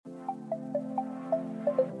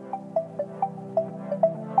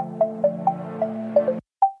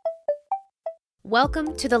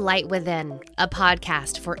Welcome to The Light Within, a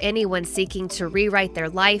podcast for anyone seeking to rewrite their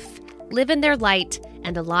life, live in their light,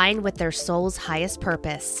 and align with their soul's highest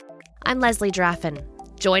purpose. I'm Leslie Draffin.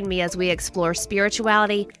 Join me as we explore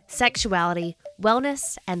spirituality, sexuality,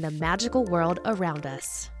 wellness, and the magical world around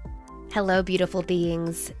us. Hello, beautiful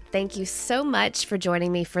beings. Thank you so much for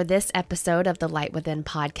joining me for this episode of the Light Within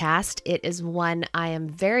podcast. It is one I am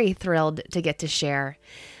very thrilled to get to share.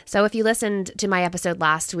 So if you listened to my episode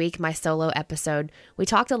last week, my solo episode, we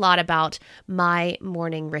talked a lot about my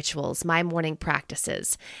morning rituals, my morning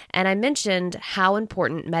practices. And I mentioned how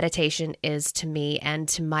important meditation is to me and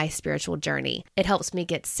to my spiritual journey. It helps me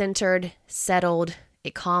get centered, settled.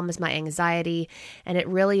 It calms my anxiety, and it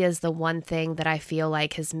really is the one thing that I feel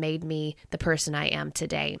like has made me the person I am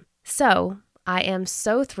today. So I am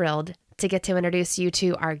so thrilled to get to introduce you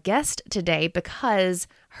to our guest today because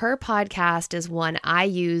her podcast is one I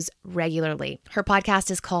use regularly. Her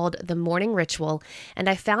podcast is called The Morning Ritual, and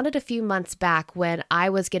I found it a few months back when I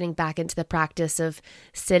was getting back into the practice of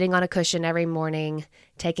sitting on a cushion every morning,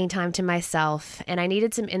 taking time to myself, and I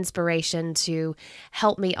needed some inspiration to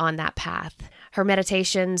help me on that path. Her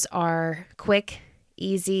meditations are quick,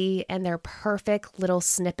 easy, and they're perfect little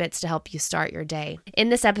snippets to help you start your day. In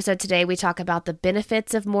this episode today, we talk about the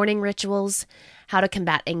benefits of morning rituals, how to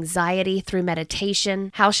combat anxiety through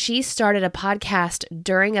meditation, how she started a podcast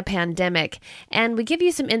during a pandemic, and we give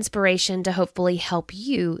you some inspiration to hopefully help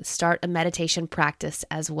you start a meditation practice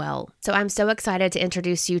as well. So I'm so excited to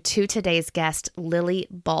introduce you to today's guest, Lilly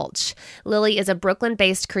Balch. Lilly is a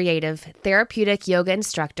Brooklyn-based creative, therapeutic yoga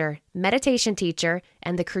instructor, meditation teacher,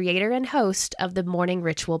 and the creator and host of the Morning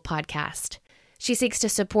Ritual podcast. She seeks to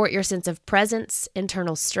support your sense of presence,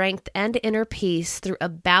 internal strength, and inner peace through a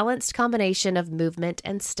balanced combination of movement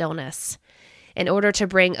and stillness. In order to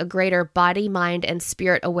bring a greater body, mind, and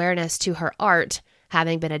spirit awareness to her art,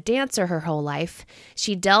 having been a dancer her whole life,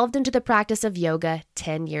 she delved into the practice of yoga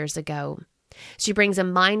 10 years ago. She brings a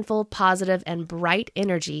mindful, positive, and bright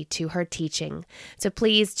energy to her teaching. So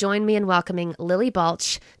please join me in welcoming Lilly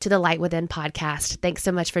Balch to the Light Within podcast. Thanks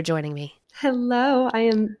so much for joining me. Hello, I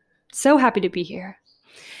am so happy to be here.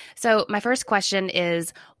 So my first question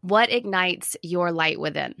is, what ignites your light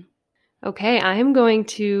within? Okay, I am going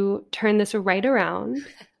to turn this right around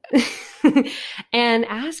and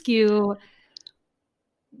ask you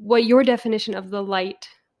what your definition of the light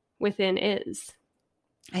within is.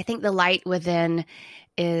 I think the light within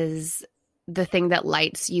is the thing that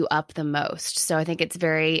lights you up the most. So I think it's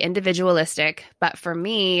very individualistic, but for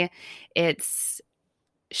me, it's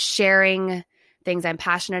sharing things I'm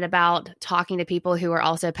passionate about, talking to people who are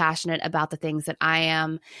also passionate about the things that I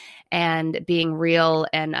am, and being real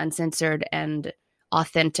and uncensored and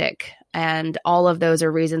authentic. And all of those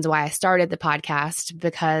are reasons why I started the podcast,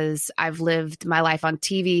 because I've lived my life on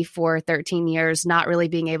TV for 13 years, not really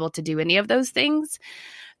being able to do any of those things,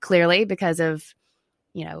 clearly because of,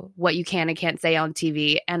 what you can and can't say on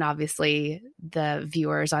TV. And obviously the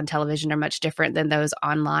viewers on television are much different than those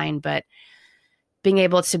online, but being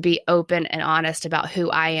able to be open and honest about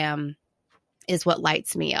who I am is what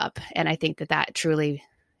lights me up. And I think that truly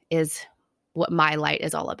is what my light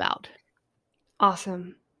is all about.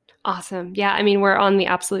 Awesome. Yeah, I mean, we're on the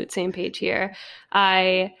absolute same page here.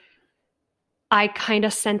 I kind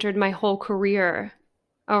of centered my whole career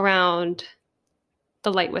around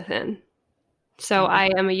the light within. So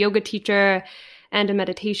I am a yoga teacher and a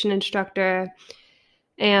meditation instructor.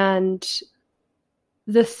 And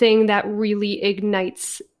the thing that really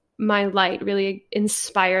ignites my light, really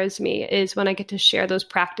inspires me, is when I get to share those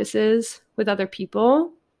practices with other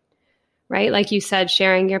people, right? Like you said,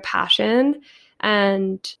 sharing your passion.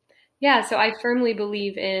 And yeah, so I firmly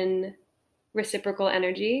believe in reciprocal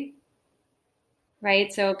energy,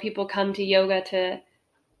 right? So people come to yoga to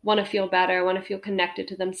want to feel better, want to feel connected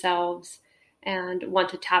to themselves, and want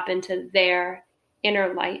to tap into their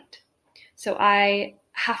inner light. So I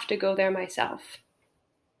have to go there myself.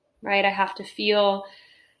 Right? I have to feel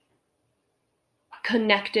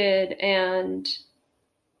connected and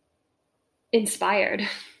inspired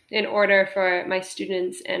in order for my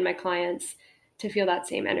students and my clients to feel that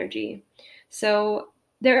same energy. So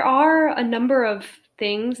there are a number of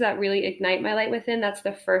things that really ignite my light within. That's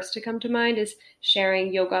the first to come to mind, is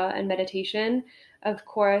sharing yoga and meditation. Of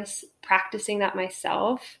course, practicing that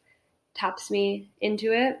myself taps me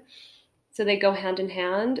into it. So they go hand in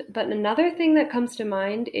hand. But another thing that comes to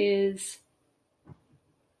mind is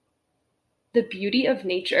the beauty of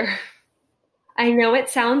nature. I know it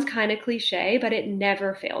sounds kind of cliche, but it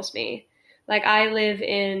never fails me. Like, I live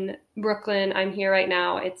in Brooklyn. I'm here right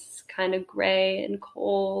now. It's kind of gray and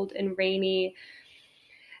cold and rainy.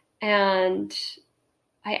 And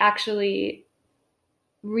I actually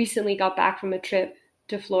recently got back from a trip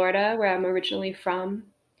to Florida, where I'm originally from.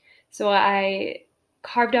 So I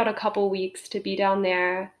carved out a couple weeks to be down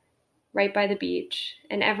there right by the beach.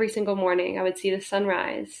 And every single morning I would see the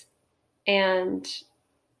sunrise, and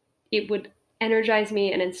it would energize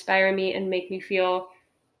me and inspire me and make me feel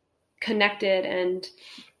connected. And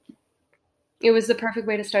it was the perfect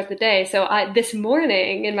way to start the day. So this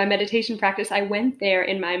morning in my meditation practice, I went there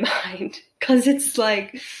in my mind because it's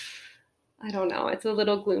like, I don't know, it's a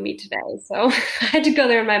little gloomy today. So I had to go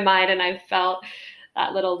there in my mind, and I felt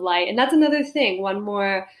that little light. And that's another thing. One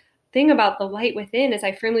more thing about the light within is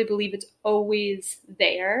I firmly believe it's always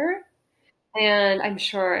there. And I'm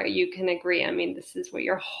sure you can agree. I mean, this is what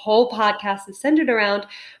your whole podcast is centered around.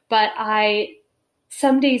 But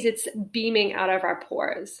some days it's beaming out of our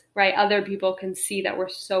pores, right? Other people can see that we're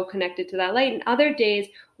so connected to that light. And other days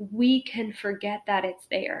we can forget that it's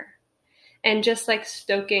there. And just like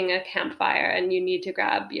stoking a campfire, and you need to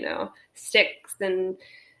grab, sticks and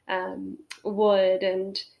wood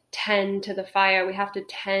and tend to the fire. We have to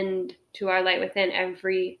tend to our light within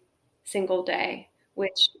every single day,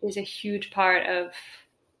 which is a huge part of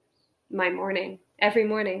my morning. Every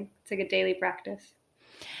morning. It's like a daily practice.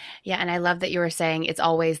 Yeah. And I love that you were saying it's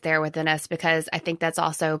always there within us, because I think that's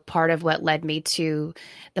also part of what led me to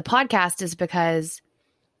the podcast, is because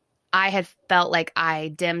I had felt like I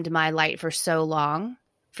dimmed my light for so long,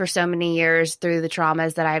 for so many years, through the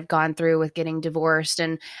traumas that I've gone through with getting divorced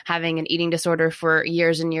and having an eating disorder for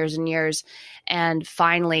years and years and years. And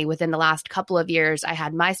finally, within the last couple of years, I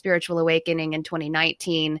had my spiritual awakening in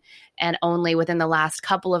 2019. And only within the last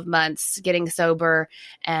couple of months, getting sober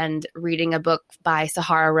and reading a book by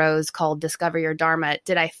Sahara Rose called Discover Your Dharma,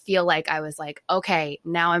 did I feel like I was like, okay,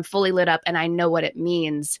 now I'm fully lit up and I know what it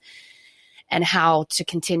means and how to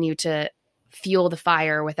continue to fuel the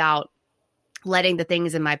fire without letting the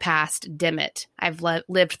things in my past dim it. I've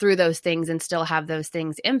lived through those things and still have those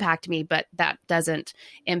things impact me, but that doesn't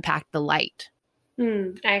impact the light.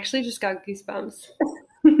 I actually just got goosebumps.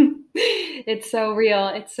 It's so real.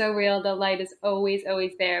 It's so real. The light is always,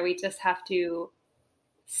 always there. We just have to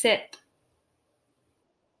sit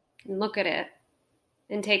and look at it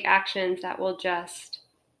and take actions that will just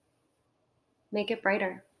make it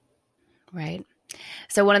brighter. Right.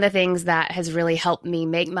 So one of the things that has really helped me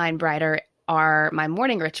make mine brighter are my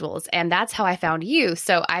morning rituals. And that's how I found you.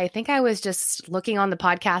 So I think I was just looking on the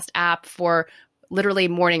podcast app for literally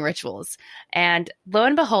morning rituals. And lo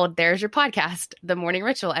and behold, there's your podcast, The Morning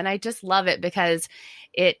Ritual. And I just love it because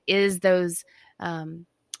it is those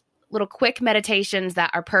little quick meditations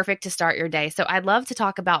that are perfect to start your day. So I'd love to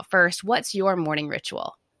talk about first, what's your morning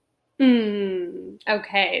ritual?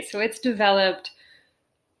 Okay. So it's developed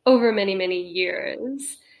over many, many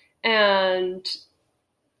years. And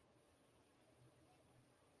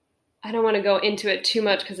I don't want to go into it too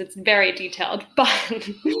much because it's very detailed, but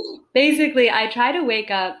basically I try to wake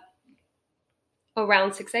up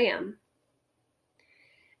around 6 a.m.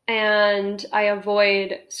 and I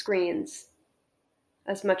avoid screens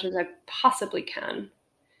as much as I possibly can.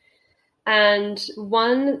 And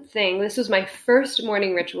one thing, this was my first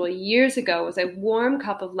morning ritual years ago, was a warm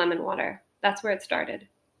cup of lemon water. That's where it started.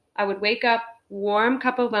 I would wake up, warm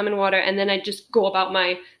cup of lemon water, and then I'd just go about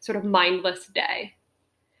my sort of mindless day.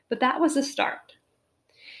 But that was a start.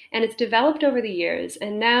 And it's developed over the years.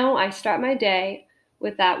 And now I start my day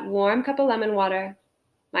with that warm cup of lemon water,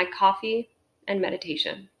 my coffee, and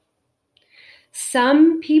meditation.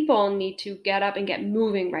 Some people need to get up and get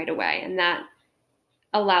moving right away, and that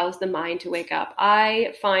allows the mind to wake up.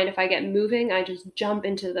 I find if I get moving, I just jump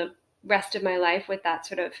into the rest of my life with that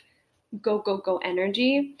sort of go, go, go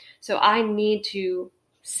energy. So I need to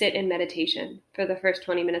sit in meditation for the first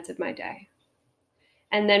 20 minutes of my day.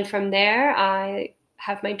 And then from there, I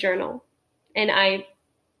have my journal and I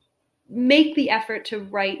make the effort to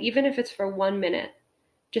write, even if it's for 1 minute,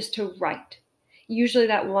 just to write. Usually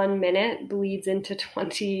that 1 minute bleeds into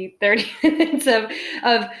 20, 30 minutes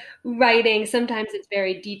of writing. Sometimes it's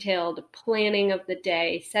very detailed planning of the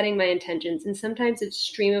day, setting my intentions. And sometimes it's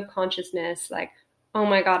stream of consciousness, like, oh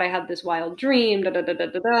my God, I had this wild dream, da, da, da, da,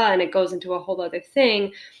 da, da, and it goes into a whole other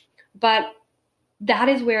thing. But that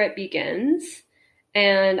is where it begins.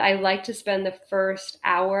 And I like to spend the first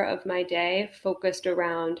hour of my day focused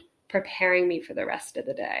around preparing me for the rest of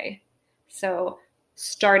the day. So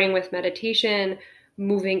starting with meditation,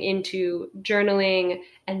 moving into journaling,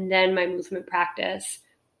 and then my movement practice,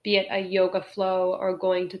 be it a yoga flow or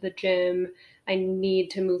going to the gym. I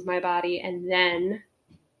need to move my body, and then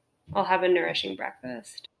I'll have a nourishing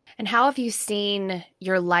breakfast. And how have you seen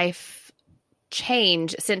your life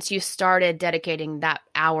change since you started dedicating that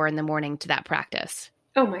hour in the morning to that practice?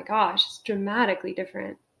 Oh my gosh, it's dramatically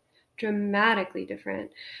different. Dramatically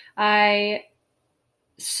different. I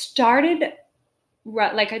started,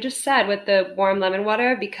 like I just said, with the warm lemon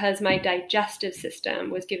water because my digestive system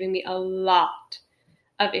was giving me a lot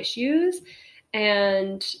of issues.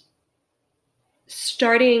 And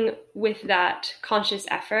starting with that conscious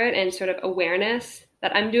effort and sort of awareness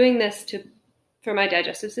that I'm doing this for my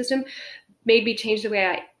digestive system made me change the way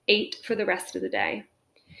I ate for the rest of the day.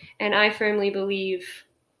 And I firmly believe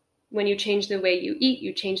when you change the way you eat,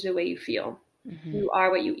 you change the way you feel. Mm-hmm. You are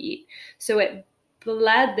what you eat. So it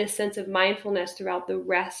bled this sense of mindfulness throughout the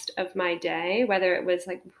rest of my day, whether it was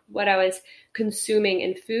like what I was consuming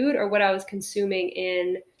in food or what I was consuming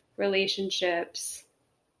in relationships,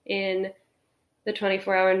 in the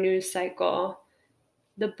 24-hour news cycle,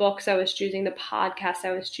 the books I was choosing, the podcasts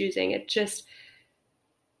I was choosing. It just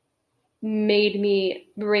made me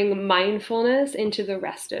bring mindfulness into the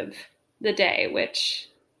rest of the day, which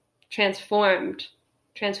transformed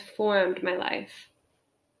my life.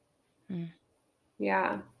 Mm.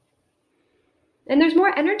 Yeah. And there's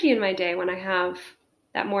more energy in my day when I have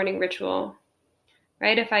that morning ritual,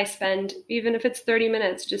 right? If I spend, even if it's 30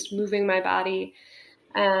 minutes, just moving my body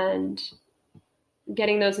and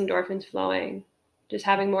getting those endorphins flowing, just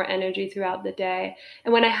having more energy throughout the day.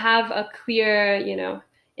 And when I have a clear,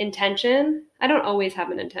 intention, I don't always have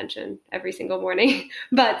an intention every single morning,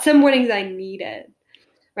 but some mornings I need it.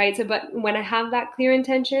 Right. So, but when I have that clear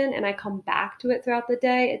intention and I come back to it throughout the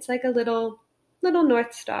day, it's like a little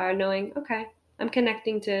North Star knowing, okay, I'm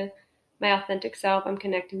connecting to my authentic self. I'm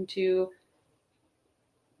connecting to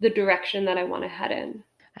the direction that I want to head in.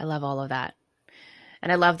 I love all of that.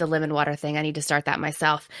 And I love the lemon water thing. I need to start that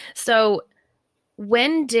myself. So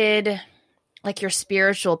when did like your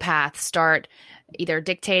spiritual path start either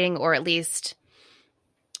dictating or at least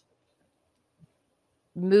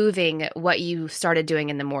moving what you started doing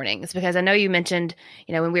in the mornings? Because I know you mentioned,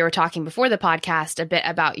 when we were talking before the podcast a bit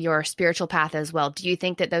about your spiritual path as well. Do you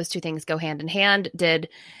think that those two things go hand in hand? Did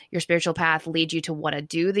your spiritual path lead you to want to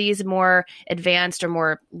do these more advanced or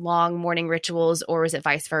more long morning rituals, or was it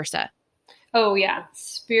vice versa? Oh yeah.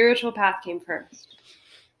 Spiritual path came first.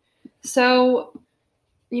 So,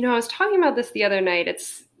 I was talking about this the other night.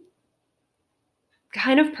 It's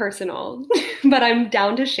kind of personal, but I'm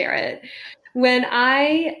down to share it. When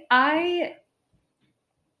I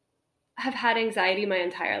have had anxiety my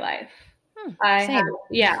entire life. Same.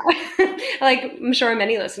 Like I'm sure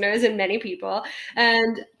many listeners and many people.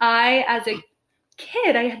 And I, as a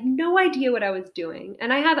kid, I had no idea what I was doing.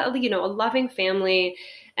 And I had, a loving family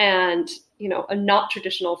and, a not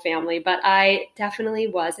traditional family, but I definitely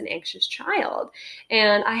was an anxious child.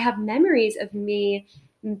 And I have memories of me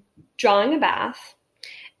drawing a bath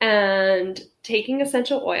and taking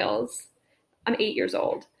essential oils. I'm 8 years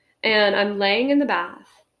old and I'm laying in the bath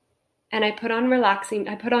and I put on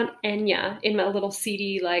Enya in my little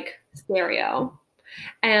CD like stereo.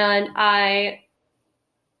 And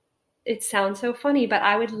it sounds so funny, but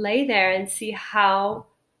I would lay there and see how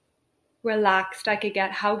relaxed I could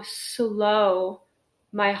get, how slow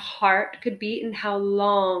my heart could beat and how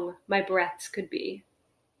long my breaths could be.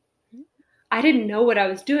 I didn't know what I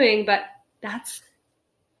was doing, but that's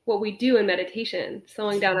what we do in meditation,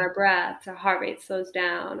 slowing down our breaths, our heart rate slows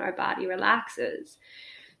down, our body relaxes.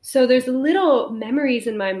 So there's little memories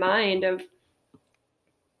in my mind of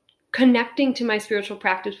connecting to my spiritual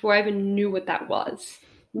practice before I even knew what that was.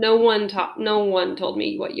 No one told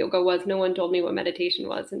me what yoga was. No one told me what meditation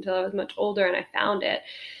was until I was much older and I found it.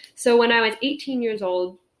 So when I was 18 years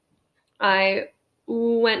old, I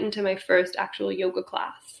went into my first actual yoga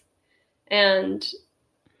class. And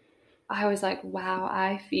I was like, wow,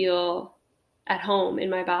 I feel at home in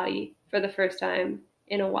my body for the first time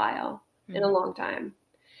in a while, in a long time.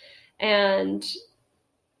 And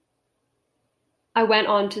I went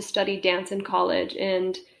on to study dance in college.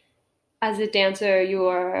 And as a dancer,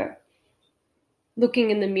 you're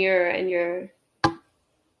looking in the mirror and you're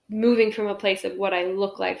moving from a place of what I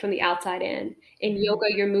look like from the outside in. In yoga,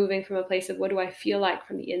 you're moving from a place of what do I feel like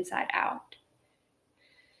from the inside out.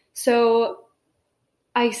 So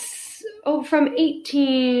from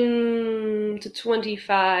 18 to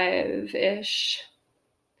 25-ish,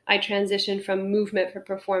 I transitioned from movement for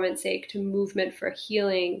performance sake to movement for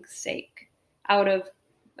healing sake.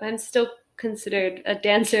 I'm still considered a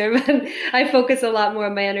dancer, but I focus a lot more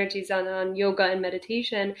of my energies on yoga and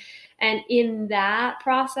meditation. And in that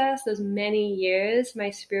process, those many years, my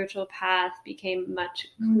spiritual path became much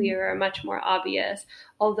clearer, much more obvious.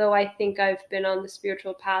 Although I think I've been on the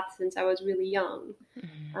spiritual path since I was really young.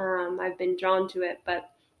 I've been drawn to it, but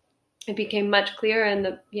it became much clearer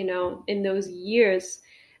in those years.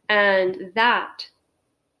 And that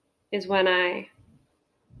is when I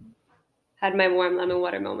had my warm lemon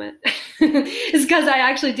water moment. It's because I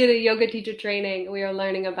actually did a yoga teacher training. We were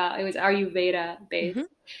learning about, it was Ayurveda based. Mm-hmm.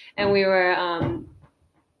 And we were,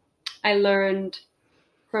 I learned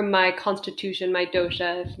from my constitution, my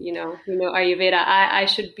dosha, if you know Ayurveda, I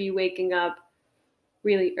should be waking up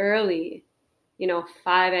really early,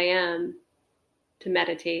 5 a.m. to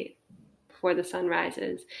meditate before the sun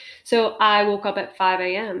rises. So I woke up at 5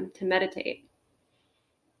 a.m. to meditate.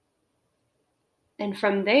 And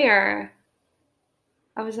from there,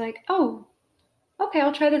 I was like, oh, okay,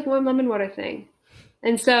 I'll try this warm lemon water thing.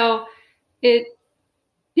 And so they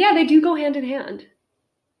do go hand in hand.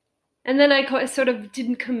 And then I sort of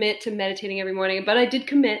didn't commit to meditating every morning, but I did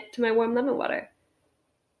commit to my warm lemon water.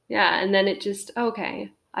 Yeah, and then it just,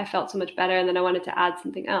 okay, I felt so much better, and then I wanted to add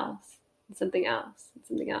something else, and something else, and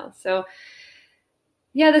something else. So,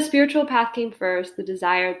 yeah, the spiritual path came first, the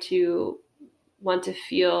desire to want to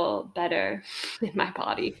feel better in my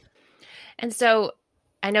body. And so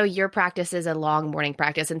I know your practice is a long morning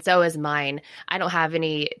practice, and so is mine. I don't have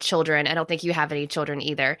any children. I don't think you have any children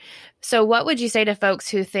either. So what would you say to folks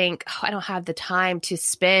who think, oh, I don't have the time to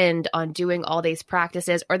spend on doing all these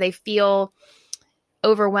practices, or they feel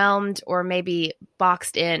overwhelmed or maybe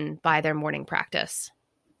boxed in by their morning practice?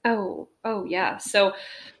 Oh, yeah. So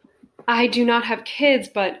I do not have kids,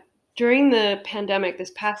 but during the pandemic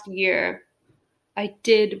this past year, I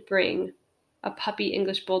did bring a puppy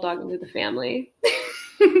English bulldog into the family.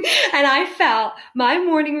 And I felt my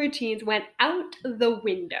morning routines went out the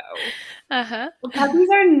window. Uh-huh. Puppies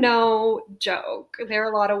are no joke.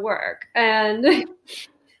 They're a lot of work. And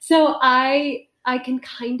so I can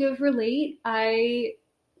kind of relate. I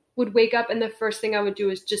would wake up and the first thing I would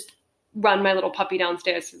do is just run my little puppy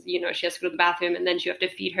downstairs. She has to go to the bathroom and then you have to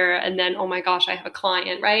feed her. And then, oh my gosh, I have a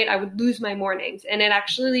client, right? I would lose my mornings. And it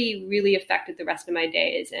actually really affected the rest of my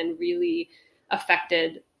days and really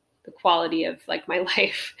affected the quality of my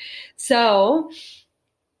life. So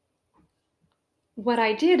what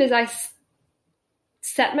I did is I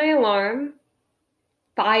set my alarm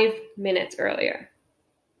 5 minutes earlier.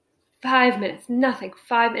 5 minutes, nothing.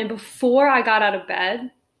 And before I got out of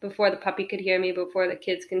bed, before the puppy could hear me, before the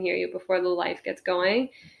kids can hear you, before the life gets going,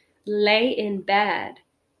 lay in bed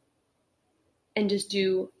and just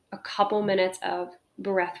do a couple minutes of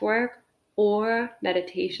breath work or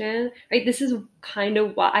meditation, right? This is kind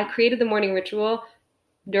of why I created the morning ritual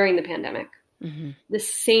during the pandemic. Mm-hmm. The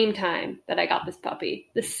same time that I got this puppy,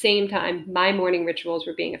 the same time my morning rituals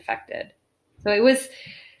were being affected. So it was,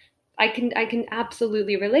 I can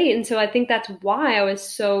absolutely relate. And so I think that's why I was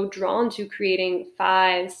so drawn to creating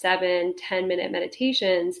 5, 7, 10-minute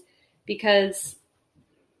meditations, because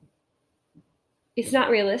it's not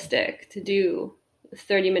realistic to do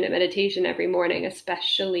 30-minute meditation every morning,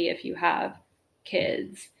 especially if you have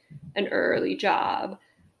kids, an early job,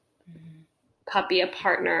 puppy, a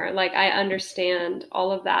partner. I understand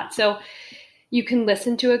all of that. So you can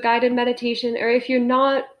listen to a guided meditation, or if you're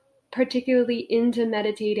not particularly into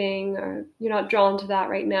meditating or you're not drawn to that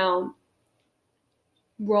right now,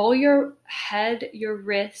 roll your head, your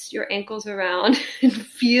wrists, your ankles around and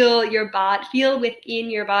feel within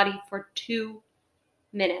your body for 2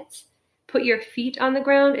 minutes. Put your feet on the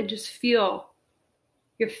ground and just feel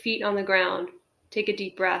your feet on the ground. Take a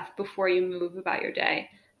deep breath before you move about your day.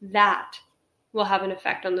 That will have an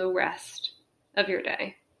effect on the rest of your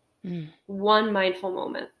day. One mindful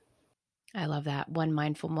moment. I love that. One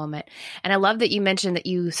mindful moment. And I love that you mentioned that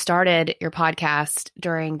you started your podcast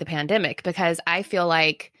during the pandemic, because I feel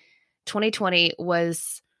like 2020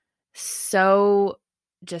 was so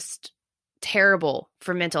just terrible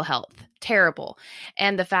for mental health. Terrible.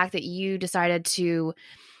 And the fact that you decided to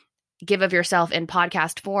give of yourself in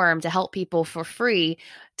podcast form to help people for free.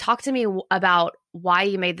 Talk to me about why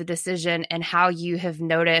you made the decision and how you have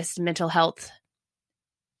noticed mental health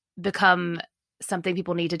become something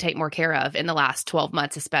people need to take more care of in the last 12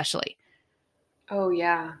 months, especially. Oh,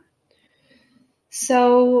 yeah.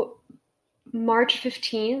 So March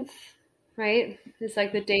 15th, right, is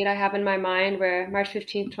the date I have in my mind, where March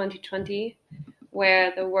 15th, 2020,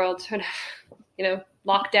 where the world sort of,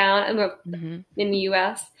 locked down in the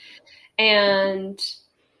US. And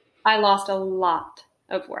I lost a lot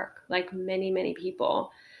of work, like many, many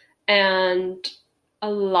people, and a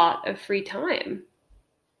lot of free time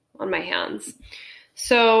on my hands.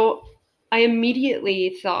 So I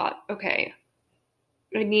immediately thought, okay,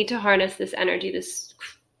 I need to harness this energy, this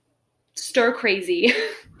stir crazy,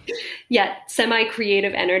 yet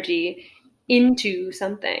semi-creative energy into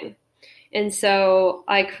something. And so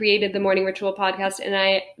I created the Morning Ritual podcast, and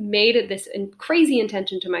I made this crazy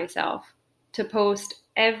intention to myself to post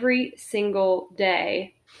every single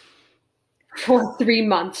day for 3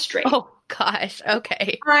 months straight. Oh gosh.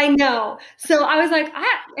 Okay. I know. So I was like,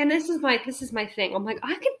 and this is my thing. I'm like,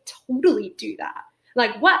 I could totally do that.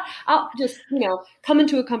 Like what? I'll just, come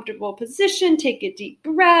into a comfortable position, take a deep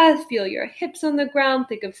breath, feel your hips on the ground,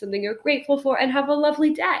 think of something you're grateful for, and have a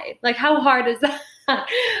lovely day. Like, how hard is that?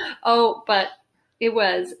 Oh, but it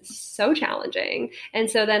was so challenging. And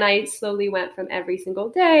so then I slowly went from every single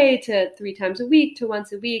day to 3 times a week to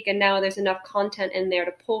once a week. And now there's enough content in there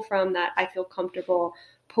to pull from that I feel comfortable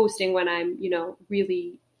posting when I'm,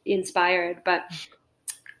 really inspired. But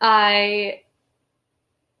I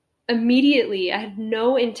had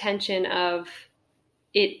no intention of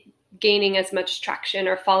it gaining as much traction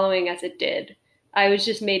or following as it did. I was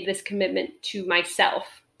just made this commitment to myself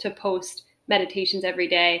to post meditations every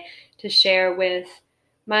day, to share with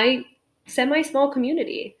my semi-small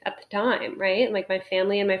community at the time, right? Like my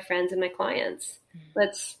family and my friends and my clients.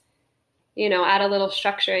 Let's, add a little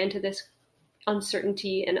structure into this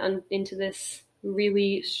uncertainty and into this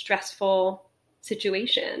really stressful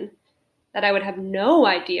situation that I would have no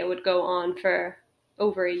idea would go on for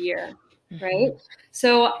over a year, right?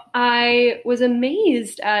 So I was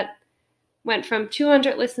amazed went from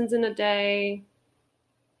 200 listens in a day,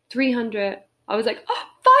 300. I was like,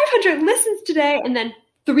 500 listens today, and then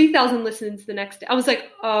 3,000 listens the next day. I was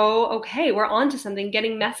like, oh, okay, we're on to something.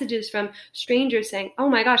 Getting messages from strangers saying, oh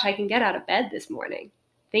my gosh, I can get out of bed this morning.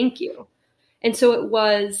 Thank you. And so it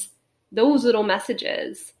was those little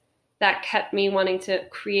messages that kept me wanting to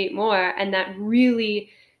create more, and that really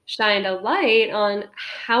shined a light on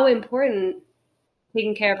how important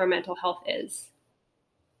taking care of our mental health is,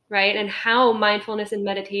 right? And how mindfulness and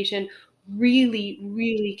meditation really,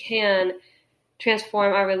 really can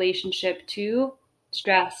transform our relationship to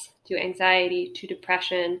stress, to anxiety, to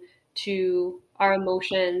depression, to our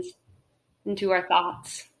emotions, and to our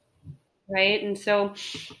thoughts, right? And so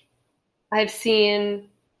I've seen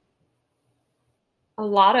a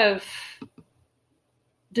lot of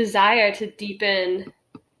desire to deepen,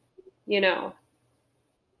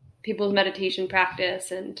 people's meditation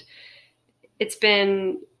practice. And it's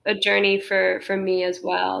been a journey for me as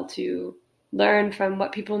well, to learn from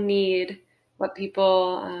what people need, what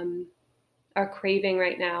people are craving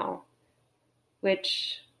right now,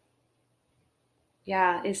 which,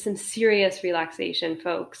 is some serious relaxation,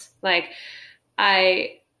 folks. Like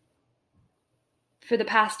for the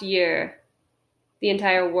past year, the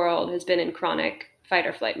entire world has been in chronic fight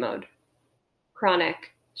or flight mode,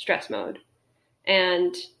 chronic stress mode.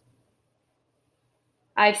 And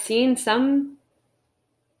I've seen some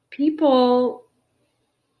people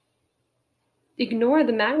ignore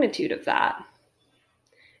the magnitude of that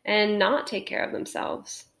and not take care of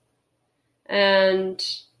themselves. And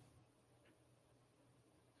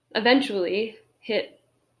eventually hit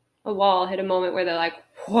a moment where they're like,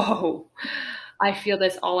 whoa, I feel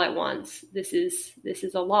this all at once. This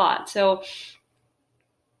is a lot. So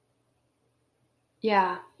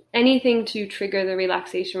anything to trigger the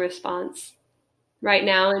relaxation response right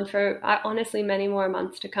now, and for honestly many more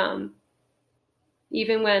months to come,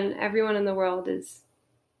 even when everyone in the world is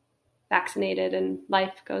vaccinated and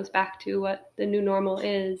life goes back to what the new normal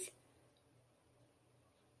is.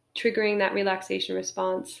 Triggering that relaxation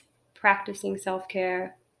response, practicing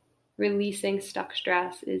self-care, releasing stuck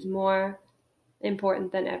stress is more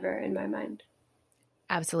important than ever in my mind.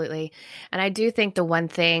 Absolutely. And I do think the one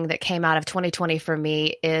thing that came out of 2020 for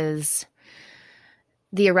me is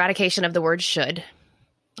the eradication of the word should.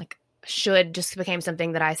 Like, should just became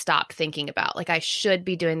something that I stopped thinking about. Like, I should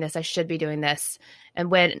be doing this. I should be doing this. And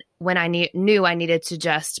when I knew I needed to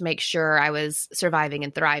just make sure I was surviving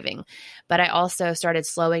and thriving. But I also started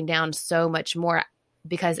slowing down so much more,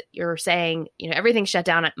 because you're saying, everything shut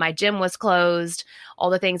down. My gym was closed. All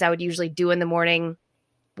the things I would usually do in the morning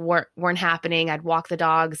weren't happening. I'd walk the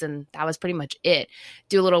dogs, and that was pretty much it.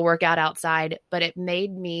 Do a little workout outside. But it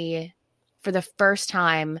made me, for the first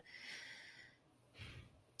time,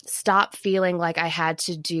 stop feeling like I had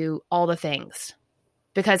to do all the things,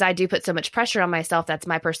 because I do put so much pressure on myself. That's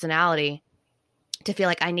my personality, to feel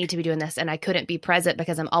like I need to be doing this, and I couldn't be present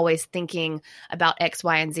because I'm always thinking about X,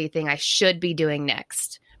 Y, and Z thing I should be doing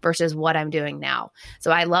next versus what I'm doing now. So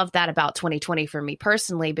I love that about 2020 for me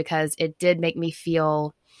personally, because it did make me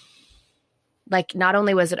feel like not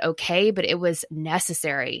only was it okay, but it was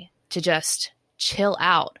necessary to just chill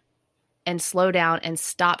out and slow down and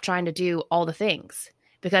stop trying to do all the things.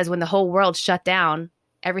 Because when the whole world shut down,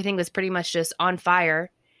 everything was pretty much just on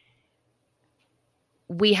fire.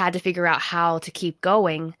 We had to figure out how to keep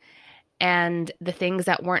going, and the things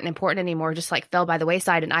that weren't important anymore just like fell by the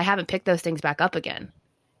wayside, and I haven't picked those things back up again,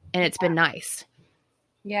 and it's been nice.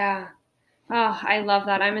 Yeah. Oh, I love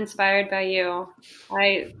that. I'm inspired by you.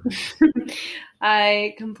 I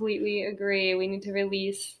I completely agree. We need to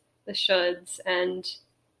release the shoulds, and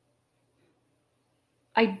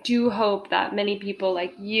I do hope that many people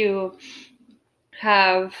like you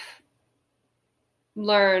have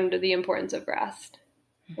learned the importance of rest.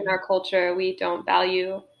 In our culture, we don't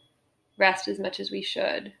value rest as much as we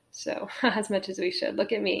should. So, as much as we should.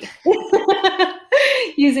 Look at me.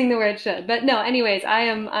 Using the word should. But no, anyways, I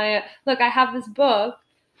have this book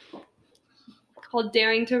called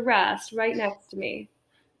Daring to Rest right next to me.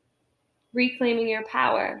 Reclaiming Your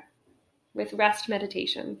Power with Rest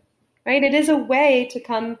Meditation. Right? It is a way to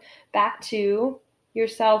come back to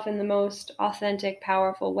yourself in the most authentic,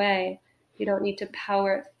 powerful way. You don't need to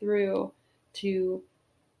power it through to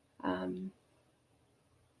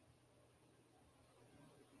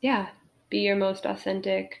be your most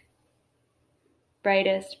authentic,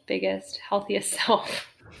 brightest, biggest, healthiest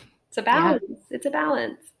self. It's a balance. Yeah. It's a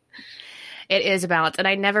balance. It is a balance. And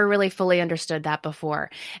I never really fully understood that before.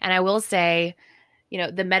 And I will say,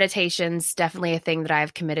 the meditation's definitely a thing that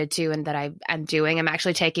I've committed to and that I'm doing. I'm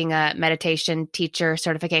actually taking a meditation teacher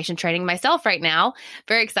certification training myself right now.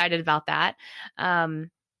 Very excited about that. And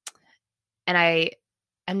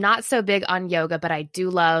I'm not so big on yoga, but I do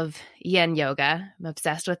love yin yoga. I'm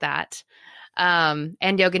obsessed with that. And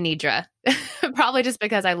yoga nidra, probably just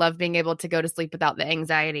because I love being able to go to sleep without the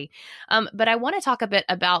anxiety. But I want to talk a bit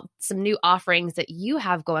about some new offerings that you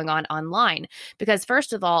have going on online, because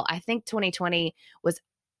first of all, I think 2020 was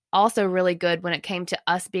also really good when it came to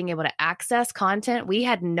us being able to access content we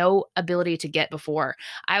had no ability to get before.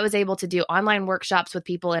 I was able to do online workshops with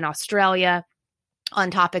people in Australia on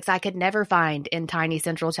topics I could never find in tiny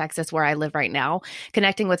Central Texas where I live right now,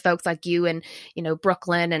 connecting with folks like you in,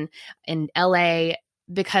 Brooklyn and in LA,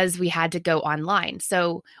 because we had to go online.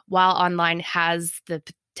 So while online has the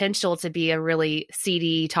potential to be a really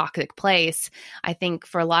seedy, toxic place, I think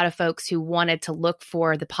for a lot of folks who wanted to look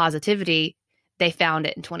for the positivity, they found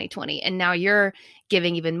it in 2020. And now you're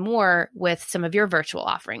giving even more with some of your virtual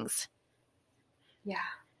offerings.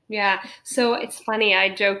 Yeah. So it's funny.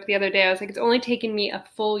 I joked the other day. I was like, it's only taken me a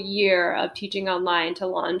full year of teaching online to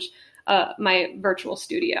launch my virtual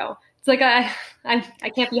studio. It's like I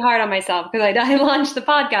can't be hard on myself because I launched the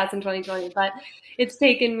podcast in 2020, but it's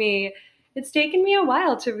taken me a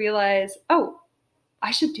while to realize, oh,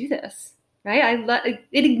 I should do this, right?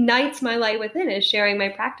 It ignites my light within is sharing my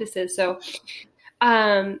practices. So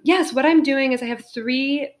yes, what I'm doing is I have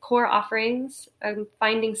 3 core offerings.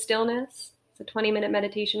 Finding Stillness, a 20-minute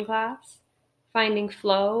meditation class. Finding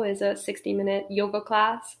Flow is a 60-minute yoga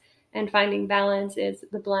class. And Finding Balance is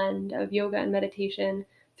the blend of yoga and meditation.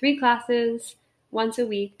 3 classes once a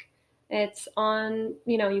week. It's on,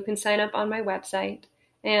 you can sign up on my website.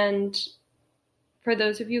 And for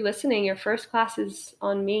those of you listening, your first class is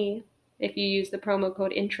on me if you use the promo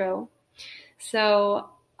code INTRO. So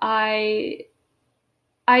I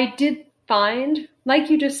did find,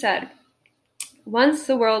 like you just said, once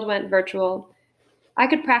the world went virtual, I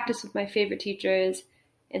could practice with my favorite teachers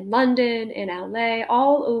in London, in LA,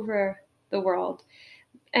 all over the world.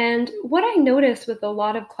 And what I noticed with a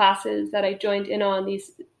lot of classes that I joined in on,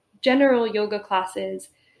 these general yoga classes,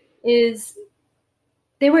 is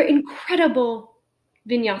they were incredible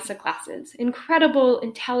vinyasa classes, incredible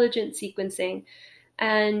intelligent sequencing,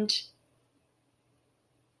 and,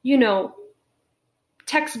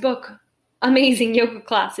 textbook amazing yoga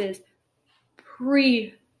classes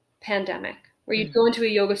pre-pandemic, where you'd go into a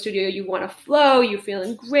yoga studio, you want to flow, you're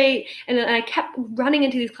feeling great. And then I kept running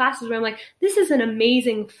into these classes where I'm like, this is an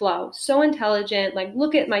amazing flow, so intelligent. Like,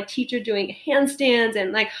 look at my teacher doing handstands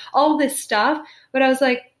and like all this stuff. But I was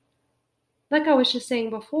like I was just saying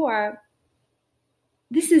before,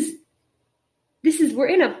 we're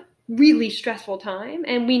in a really stressful time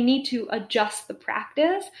and we need to adjust the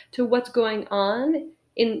practice to what's going on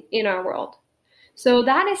in our world. So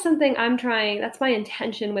that is something I'm trying, that's my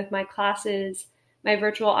intention with my classes, my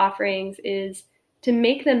virtual offerings, is to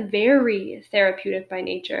make them very therapeutic by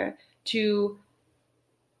nature, to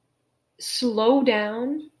slow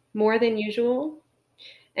down more than usual,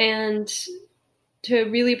 and to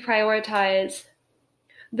really prioritize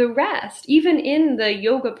the rest. Even in the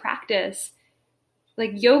yoga practice,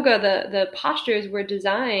 like yoga, the postures were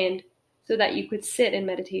designed so that you could sit in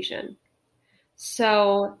meditation.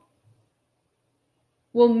 So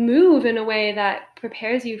we'll move in a way that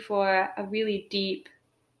prepares you for a really deep,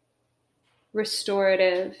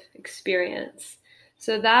 restorative experience.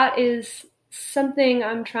 So that is something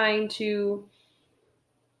I'm trying to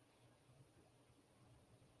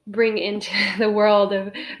bring into the world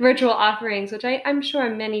of virtual offerings, which I'm sure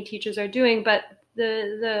many teachers are doing, but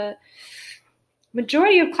the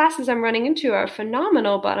majority of classes I'm running into are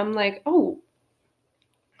phenomenal, but I'm like, oh,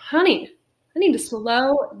 honey, I need to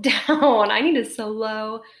slow down. I need to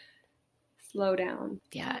slow down.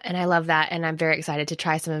 Yeah. And I love that. And I'm very excited to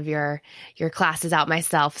try some of your classes out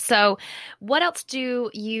myself. So what else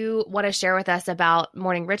do you want to share with us about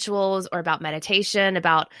morning rituals or about meditation,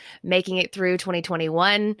 about making it through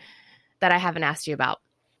 2021 that I haven't asked you about?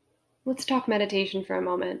 Let's talk meditation for a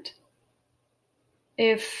moment.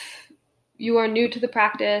 If you are new to the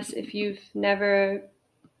practice, if you've never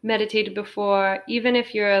meditated before, even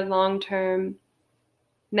if you're a long-term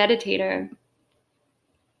meditator,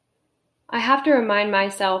 I have to remind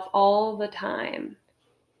myself all the time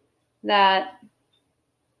that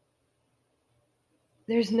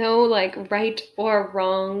there's no like right or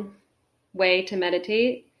wrong way to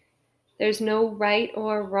meditate. There's no right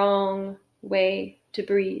or wrong way to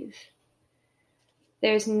breathe.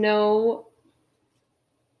 There's no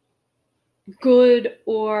good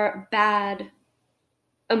or bad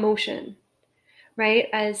emotion, right?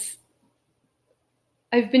 As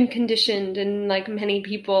I've been conditioned, and like many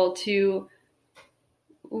people, to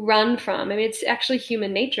run from. I mean, it's actually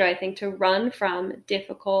human nature, I think, to run from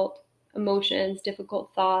difficult emotions,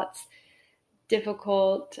 difficult thoughts,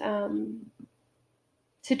 difficult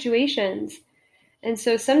situations. And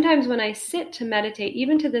so sometimes when I sit to meditate,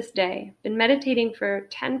 even to this day, been meditating for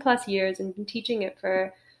 10 plus years and been teaching it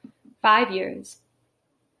for 5 years,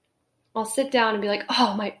 I'll sit down and be like,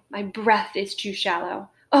 oh, my breath is too shallow.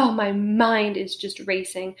 Oh, my mind is just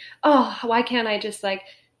racing. Oh, why can't I just like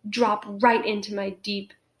drop right into my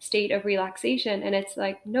deep state of relaxation? And it's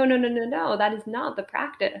like, no, that is not the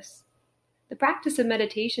practice. The practice of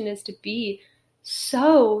meditation is to be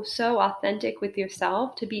so authentic with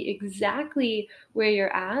yourself, to be exactly where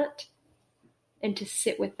you're at, and to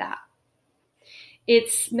sit with that.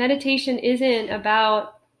 Meditation isn't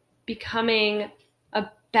about becoming a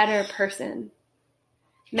better person.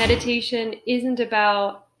 Meditation isn't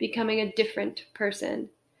about becoming a different person.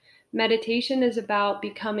 Meditation is about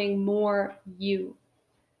becoming more you.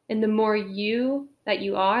 And the more you that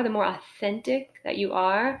you are, the more authentic that you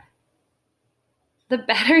are, the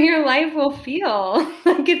better your life will feel.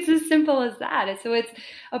 Like, it's as simple as that. So it's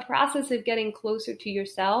a process of getting closer to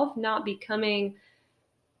yourself, not becoming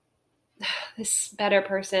this better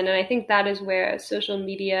person. And I think that is where social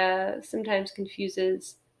media sometimes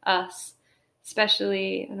confuses us,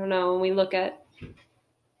 especially, I don't know, when we look at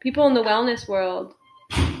people in the wellness world.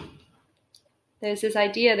 There's this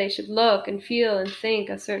idea they should look and feel and think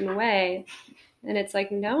a certain way. And it's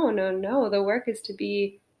like, no. The work is to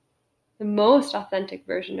be the most authentic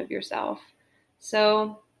version of yourself.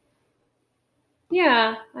 So,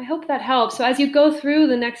 yeah, I hope that helps. So as you go through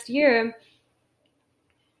the next year,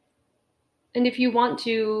 and if you want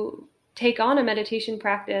to take on a meditation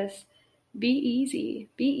practice, be easy.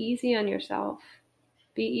 Be easy on yourself.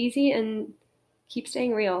 Be easy and keep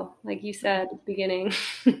staying real. Like you said at the beginning,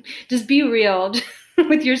 just be real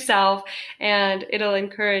with yourself, and it'll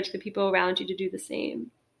encourage the people around you to do the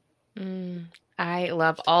same. I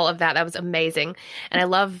love all of that. That was amazing. And I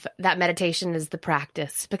love that meditation is the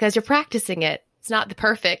practice, because you're practicing it. It's not the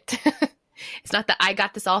perfect. It's not that I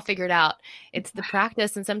got this all figured out. It's the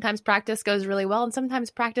practice. And sometimes practice goes really well, and sometimes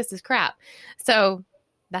practice is crap. So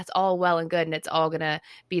that's all well and good. And it's all going to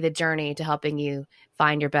be the journey to helping you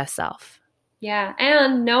find your best self. Yeah.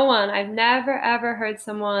 And I've never, ever heard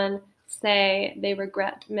someone say they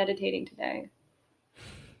regret meditating today.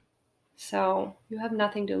 So you have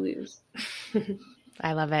nothing to lose.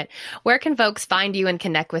 I love it. Where can folks find you and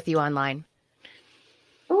connect with you online?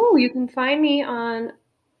 Oh, you can find me on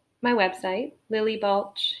my website,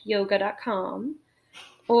 lillybalchyoga.com,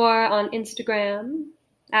 or on Instagram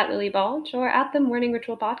at Lilly Balch, or at the Morning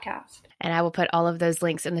Ritual Podcast. And I will put all of those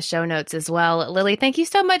links in the show notes as well. Lilly, thank you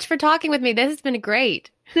so much for talking with me. This has been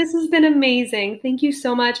great. This has been amazing. Thank you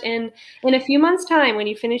so much. And in a few months' time, when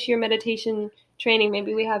you finish your meditation training,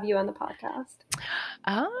 maybe we have you on the podcast.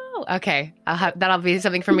 Oh, okay. That'll be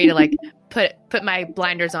something for me to like put my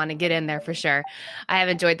blinders on and get in there for sure. I have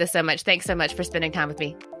enjoyed this so much. Thanks so much for spending time with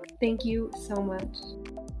me. Thank you so much.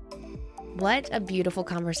 What a beautiful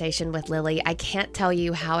conversation with Lilly. I can't tell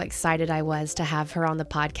you how excited I was to have her on the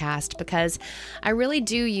podcast, because I really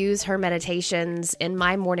do use her meditations in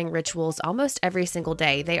my morning rituals almost every single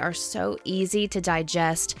day. They are so easy to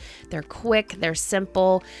digest. They're quick, they're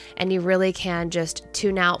simple, and you really can just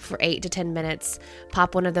tune out for 8 to 10 minutes,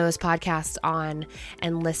 pop one of those podcasts on,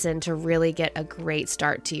 and listen to really get a great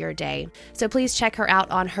start to your day. So please check her out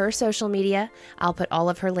on her social media. I'll put all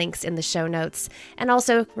of her links in the show notes. And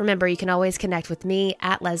also remember, you can always connect with me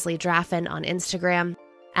at Leslie Draffin on Instagram,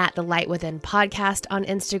 at the Light Within Podcast on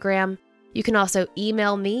Instagram, You can also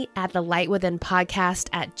email me at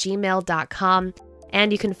thelightwithinpodcast@gmail.com,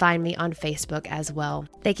 and you can find me on Facebook as well.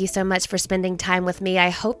 Thank you so much for spending time with me. I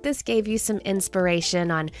hope this gave you some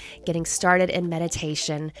inspiration on getting started in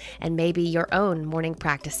meditation and maybe your own morning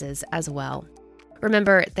practices as well.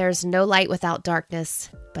 Remember, there's no light without darkness,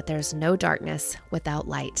 but there's no darkness without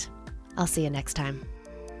light. I'll see you next time.